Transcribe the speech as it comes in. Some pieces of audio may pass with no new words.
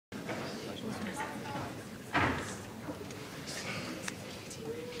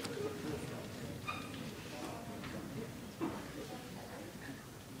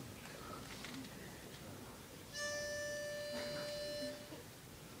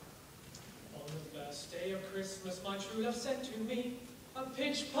day of Christmas, my true love sent to me a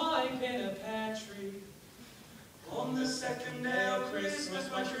pitch pipe in a pear tree. On the second day of Christmas,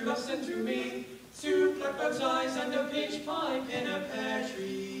 my true love sent to me 2 blackbird eyes and a pitch pipe in a pear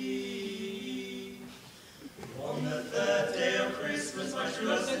tree. On the third day of Christmas, my true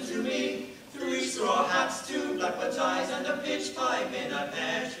love sent to me 3 straw hats, 2 blackbird eyes and a pitch pipe in a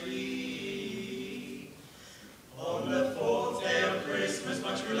pear tree. On the fourth day of Christmas,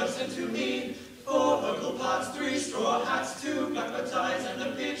 my true love sent to me 4 vocal parts, 3 straw hats, 2 blackbird eyes and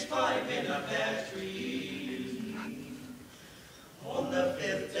a pitch pipe in a pear tree. On the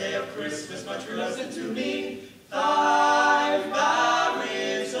 5th day of Christmas, my true love sent to me 5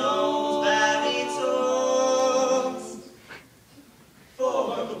 baritons,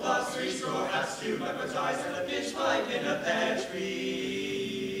 4 vocal parts, 3 straw hats, 2 blackbird eyes and a pitch pipe in a pear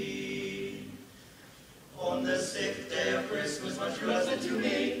tree. On the 6th day of Christmas, my true love sent to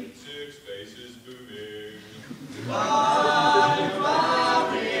me 6 faces booming, 5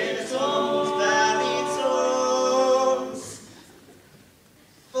 baritons,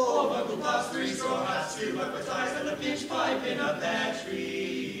 4 vocal parts, 3 straw hats, 2 blackbird eyes and a pitch pipe in a pear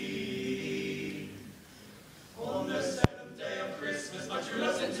tree. On the 7th day of Christmas, my true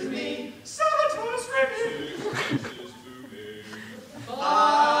love sent to me 7 total screaming, 6 faces booming,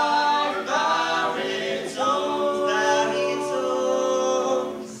 5 baritons,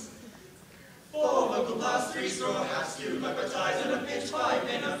 4 vocal parts, 3 straw hats, 2 blackbird eyes and a pitch pipe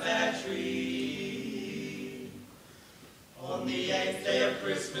in a pear tree. On the 8th day of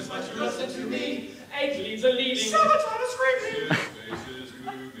Christmas, my true love sent to me 8 leads a leading, 7 total screaming, 6 faces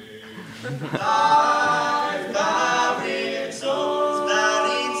booming, 5 baritons,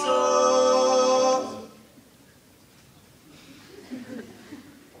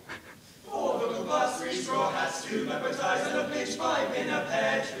 4 vocal parts, 3 straw hats, 2 blackbird eyes and a pitch pipe in a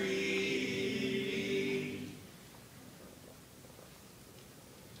pear tree.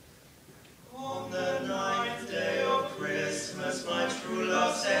 On the 9th day of Christmas, my true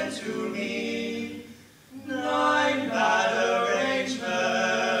love sent to me 9 bad arrangements.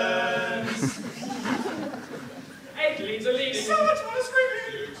 8 leads a leading, 7 total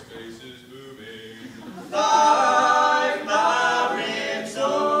screaming, 6 faces booming, 5 baritons,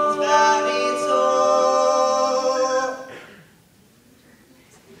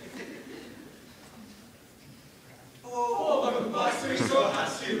 4 vocal parts, 3 straw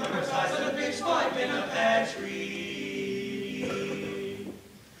hats, 2 blackbird eyes and a pitch pipe in a pear tree.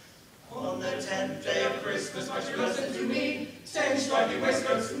 On the 10th day of Christmas, my true love sent to me 10 stripy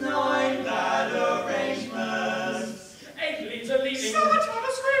waistcoats, 9 bad arrangements. 8 leads a leading, 7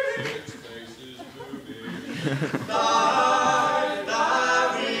 total screaming, 6 faces booming, 5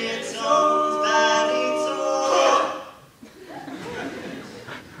 baritons,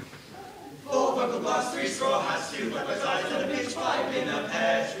 4 vocal parts, 3 straw hats, 2 blackbird eyes and a pitch pipe in a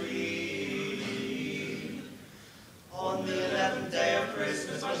pear tree. On the 11th day of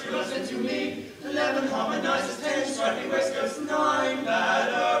Christmas, my true love sent to me 11 harmonizers, 10 stripy waistcoats, 9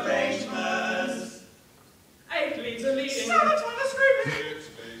 bad arrangements. 8 leads a leading, 7 total screaming, 6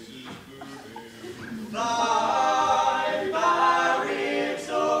 faces booming, 5 baritons,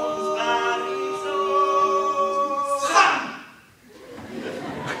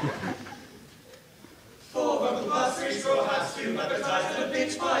 4 vocal parts, 3 straw hats, 2 blackbird eyes and a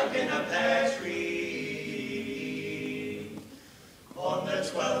pitch pipe in a pear tree. On the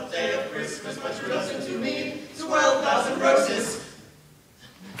 12th day of Christmas, my true love sent to me 12,000 roses.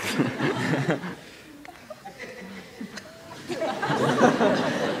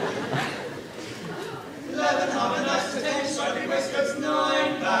 11 harmonizers, 10 stripy waistcoats,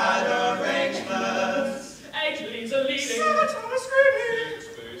 9 bad arrangements. 8 leads a leading, 7 total screaming, 6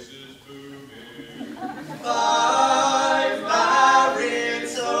 faces booming, 5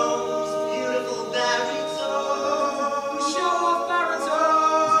 baritons, beautiful baritons, show off baritons,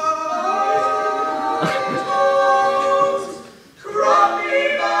 crappy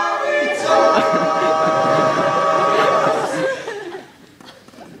baritons.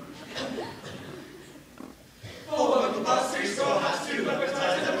 4 vocal parts, 3 straw hats, 2 blackbird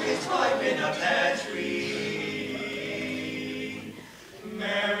eyes and a pitch pipe in a pear tree.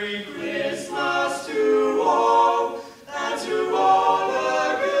 Merry Christmas.